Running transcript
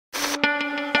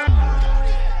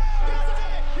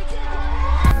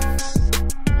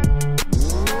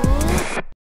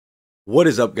What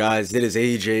is up, guys? It is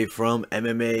AJ from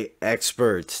MMA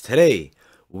Experts. Today,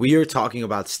 we are talking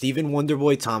about Stephen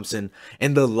Wonderboy Thompson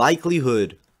and the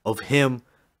likelihood of him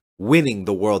winning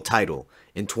the world title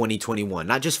in 2021.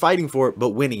 Not just fighting for it, but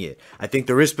winning it. I think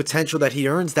there is potential that he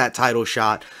earns that title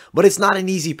shot, but it's not an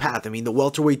easy path. I mean, the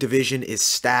welterweight division is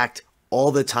stacked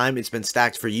all the time. It's been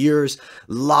stacked for years.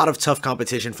 A lot of tough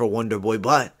competition for Wonderboy,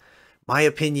 but my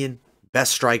opinion,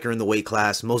 best striker in the weight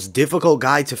class, most difficult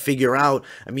guy to figure out.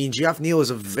 I mean, Geoff Neal is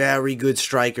a very good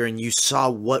striker, and you saw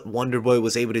what Wonderboy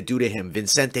was able to do to him.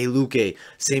 Vicente Luque,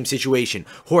 same situation.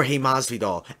 Jorge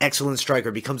Masvidal, excellent striker,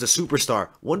 becomes a superstar.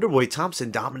 Wonderboy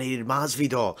Thompson dominated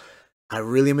Masvidal. I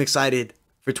really am excited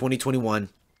for 2021.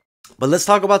 But let's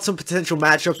talk about some potential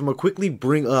matchups. I'm going to quickly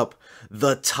bring up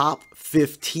the top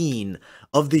 15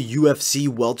 of the UFC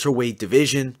welterweight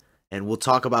division. And we'll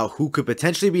talk about who could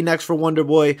potentially be next for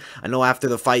Wonderboy. I know after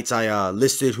the fights I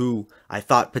listed who I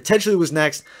thought potentially was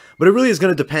next. But it really is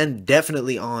going to depend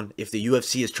definitely on if the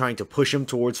UFC is trying to push him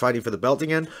towards fighting for the belt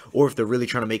again, or if they're really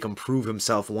trying to make him prove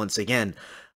himself once again.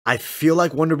 I feel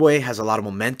like Wonderboy has a lot of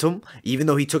momentum. Even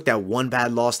though he took that one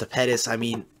bad loss to Pettis, I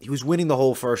mean, he was winning the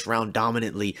whole first round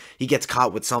dominantly. He gets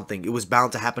caught with something. It was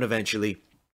bound to happen eventually.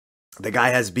 The guy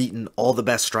has beaten all the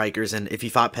best strikers, and if he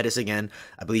fought Pettis again,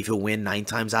 I believe he'll win 9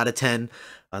 times out of 10,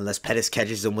 unless Pettis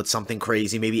catches him with something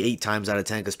crazy, maybe 8 times out of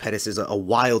 10, because Pettis is a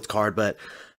wild card. But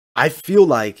I feel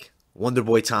like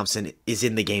Wonderboy Thompson is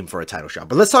in the game for a title shot.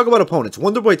 But let's talk about opponents.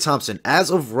 Wonderboy Thompson,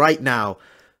 as of right now,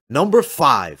 number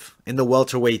 5 in the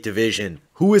welterweight division.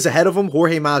 Who is ahead of him?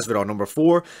 Jorge Masvidal, number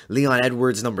 4. Leon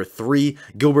Edwards, number 3.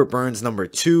 Gilbert Burns, number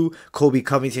 2. Colby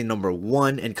Covington, number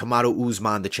 1. And Kamaru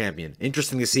Usman, the champion.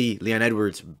 Interesting to see Leon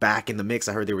Edwards back in the mix.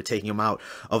 I heard they were taking him out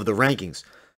of the rankings.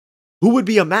 Who would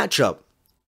be a matchup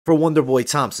for Wonderboy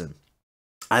Thompson?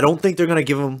 I don't think they're going to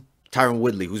give him Tyron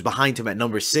Woodley, who's behind him at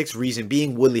number 6. Reason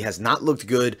being, Woodley has not looked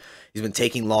good. He's been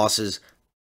taking losses.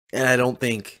 And I don't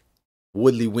think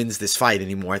Woodley wins this fight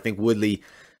anymore. I think Woodley,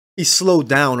 he's slowed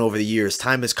down over the years.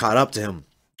 Time has caught up to him.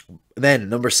 Then,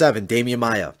 number 7, Damian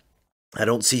Maia. I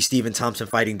don't see Stephen Thompson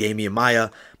fighting Damian Maia.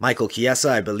 Michael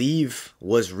Chiesa, I believe,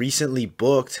 was recently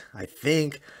booked, I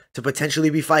think, to potentially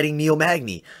be fighting Neil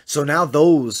Magny. So now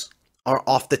those are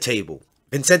off the table.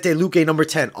 Vicente Luque, number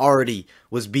 10, already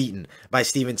was beaten by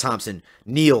Stephen Thompson.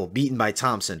 Neil, beaten by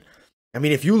Thompson. I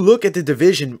mean, if you look at the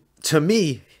division, to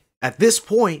me, at this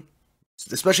point,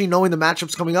 especially knowing the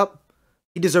matchups coming up,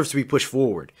 he deserves to be pushed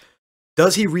forward.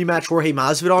 Does he rematch Jorge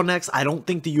Masvidal next? I don't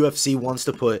think the UFC wants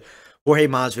to put Jorge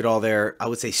Masvidal there, I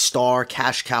would say star,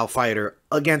 cash cow fighter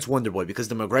against Wonderboy, because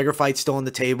the McGregor fight's still on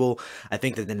the table. I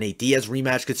think that the Nate Diaz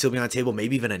rematch could still be on the table,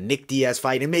 maybe even a Nick Diaz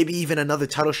fight, and maybe even another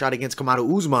title shot against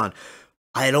Kamaru Usman.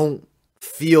 I don't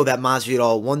feel that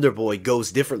Masvidal Wonderboy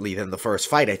goes differently than the first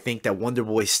fight. I think that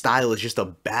Wonderboy's style is just a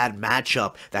bad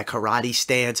matchup. That karate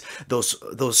stance,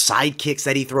 those side kicks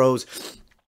that he throws.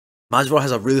 Masvidal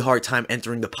has a really hard time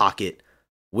entering the pocket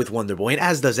with Wonderboy, and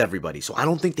as does everybody. So I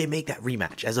don't think they make that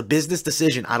rematch. As a business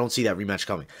decision, I don't see that rematch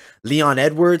coming. Leon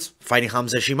Edwards fighting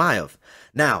Hamza Chimaev.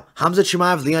 Now, Hamza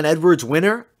Chimaev, Leon Edwards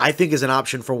winner, I think is an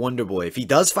option for Wonderboy. If he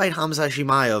does fight Hamza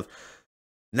Chimaev,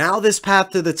 now this path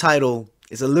to the title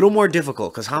is a little more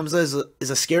difficult, because Hamza is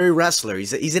a scary wrestler.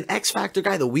 He's an X-Factor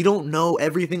guy, though. We don't know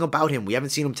everything about him. We haven't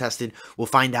seen him tested. We'll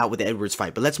find out with the Edwards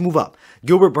fight. But let's move up.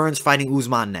 Gilbert Burns fighting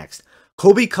Usman next.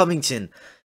 Colby Covington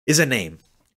is a name,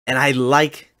 and I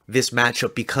like this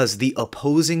matchup because the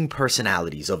opposing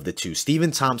personalities of the two.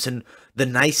 Stephen Thompson, the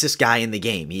nicest guy in the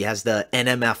game. He has the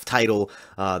NMF title,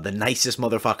 the nicest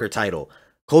motherfucker title.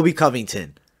 Colby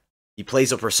Covington, he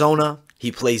plays a persona.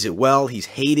 He plays it well. He's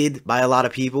hated by a lot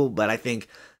of people, but I think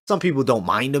some people don't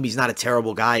mind him. He's not a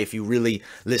terrible guy if you really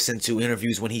listen to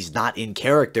interviews when he's not in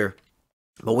character.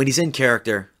 But when he's in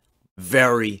character,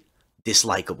 very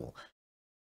dislikable.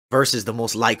 Versus the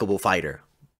most likable fighter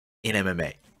in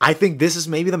MMA. I think this is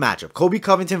maybe the matchup. Colby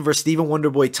Covington versus Stephen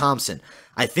Wonderboy Thompson.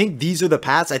 I think these are the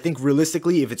paths. I think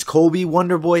realistically, if it's Colby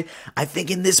Wonderboy, I think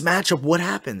in this matchup, what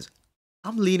happens?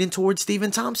 I'm leaning towards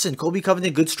Stephen Thompson. Colby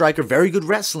Covington, good striker, very good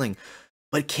wrestling.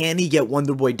 But can he get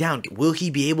Wonderboy down? Will he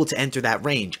be able to enter that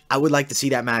range? I would like to see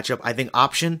that matchup. I think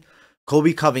option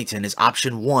Colby Covington is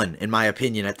option 1, in my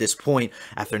opinion, at this point,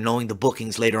 after knowing the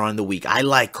bookings later on in the week. I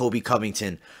like Colby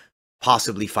Covington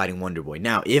possibly fighting Wonderboy.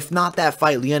 Now, if not that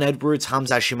fight, Leon Edwards,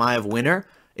 Hamza Chimaev winner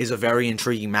is a very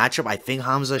intriguing matchup. I think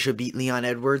Hamza should beat Leon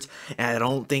Edwards, and I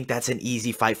don't think that's an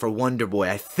easy fight for Wonderboy.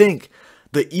 I think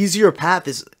the easier path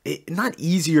is, not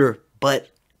easier,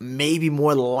 but maybe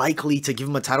more likely to give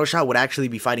him a title shot would actually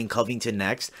be fighting Covington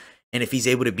next. And if he's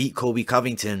able to beat Colby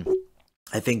Covington,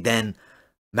 I think then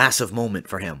massive moment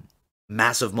for him.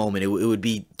 massive moment. It would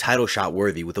be title shot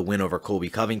worthy with a win over Colby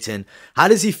Covington. How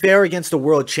does he fare against the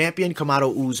world champion,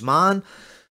 Kamaru Usman?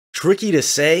 Tricky to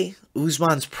say.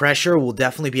 Usman's pressure will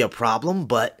definitely be a problem,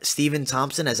 but Stephen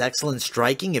Thompson has excellent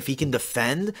striking if he can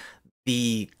defend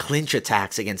the clinch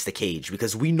attacks against the cage,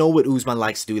 because we know what Usman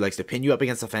likes to do. He likes to pin you up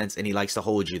against the fence and he likes to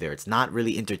hold you there. It's not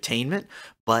really entertainment,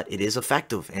 but it is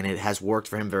effective and it has worked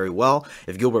for him very well.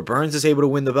 If Gilbert Burns is able to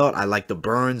win the belt, I like the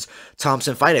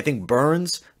Burns-Thompson fight. I think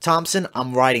Burns-Thompson,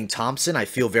 I'm riding Thompson. I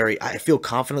feel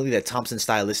confidently that Thompson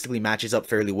stylistically matches up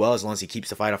fairly well as long as he keeps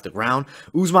the fight off the ground.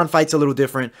 Usman fights a little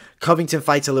different. Covington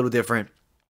fights a little different.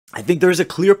 I think there's a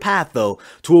clear path, though,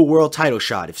 to a world title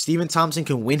shot. If Stephen Thompson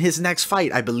can win his next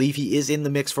fight, I believe he is in the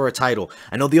mix for a title.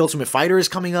 I know The Ultimate Fighter is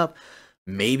coming up.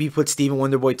 Maybe put Stephen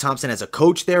Wonderboy Thompson as a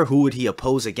coach there. Who would he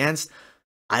oppose against?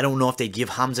 I don't know if they give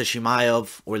Hamza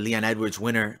Chimaev or Leon Edwards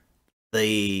winner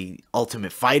the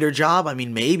Ultimate Fighter job. I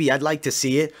mean, maybe. I'd like to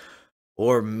see it.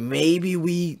 Or maybe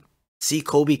we see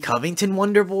Colby Covington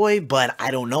Wonderboy, but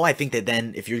I don't know. I think that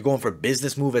then if you're going for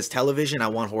business move as television, I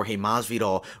want Jorge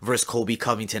Masvidal versus Colby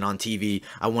Covington on TV.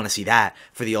 I want to see that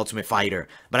for the Ultimate Fighter.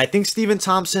 But I think Stephen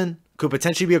Thompson could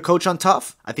potentially be a coach on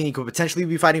Tough. I think he could potentially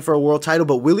be fighting for a world title,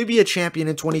 but will he be a champion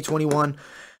in 2021?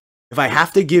 If I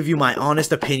have to give you my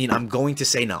honest opinion, I'm going to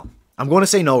say no. I'm going to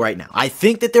say no right now. I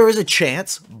think that there is a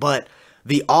chance, but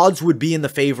the odds would be in the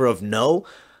favor of no.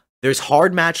 There's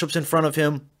hard matchups in front of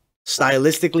him.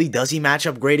 Stylistically, does he match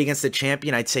up great against the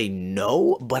champion? I'd say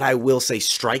no, but I will say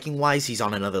striking-wise, he's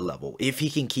on another level, if he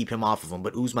can keep him off of him.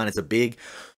 But Usman is a big,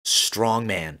 strong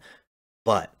man.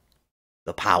 But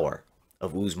the power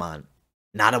of Usman,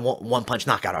 not a one-punch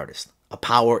knockout artist. A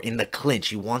power in the clinch.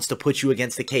 He wants to put you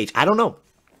against the cage. I don't know.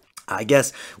 I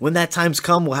guess when that time's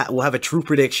come, we'll have a true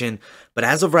prediction. But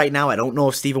as of right now, I don't know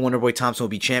if Stephen Wonderboy Thompson will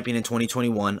be champion in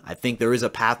 2021. I think there is a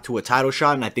path to a title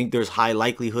shot, and I think there's high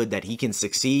likelihood that he can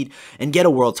succeed and get a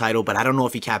world title, but I don't know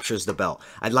if he captures the belt.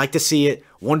 I'd like to see it.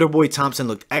 Wonderboy Thompson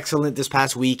looked excellent this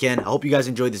past weekend. I hope you guys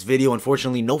enjoyed this video.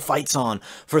 Unfortunately, no fights on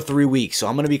for 3 weeks, so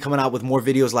I'm going to be coming out with more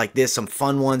videos like this, some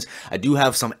fun ones. I do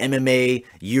have some MMA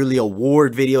yearly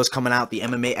award videos coming out, the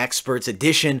MMA Experts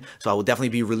Edition, so I will definitely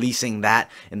be releasing that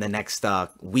in the next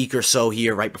week or so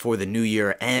here, right before the new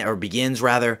year begins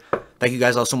rather. Thank you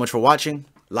guys all so much for watching.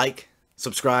 Like,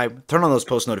 subscribe, turn on those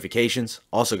post notifications.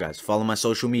 Also guys, follow my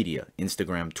social media,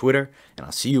 Instagram, Twitter, and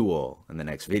I'll see you all in the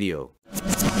next video.